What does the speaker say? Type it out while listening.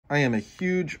I am a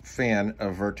huge fan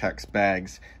of Vertx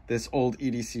bags. This old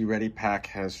EDC Ready Pack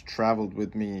has traveled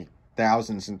with me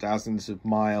thousands and thousands of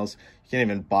miles. You can't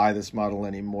even buy this model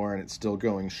anymore and it's still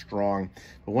going strong.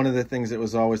 But one of the things that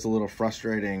was always a little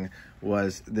frustrating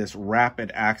was this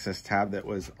rapid access tab that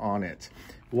was on it.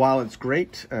 While it's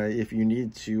great if you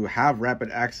need to have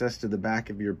rapid access to the back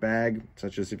of your bag,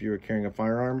 such as if you were carrying a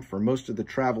firearm, for most of the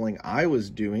traveling I was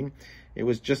doing, it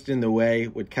was just in the way,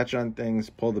 would catch on things,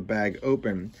 pull the bag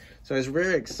open. So I was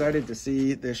very excited to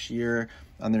see this year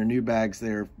on their new bags,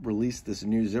 they've released this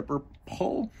new zipper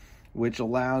pull, which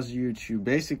allows you to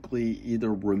basically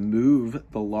either remove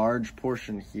the large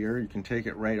portion here, you can take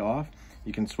it right off,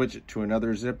 you can switch it to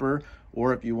another zipper,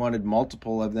 or if you wanted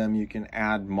multiple of them, you can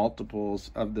add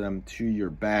multiples of them to your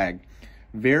bag.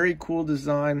 Very cool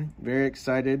design, very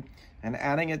excited, and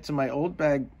adding it to my old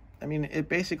bag, I mean, it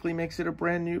basically makes it a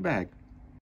brand new bag.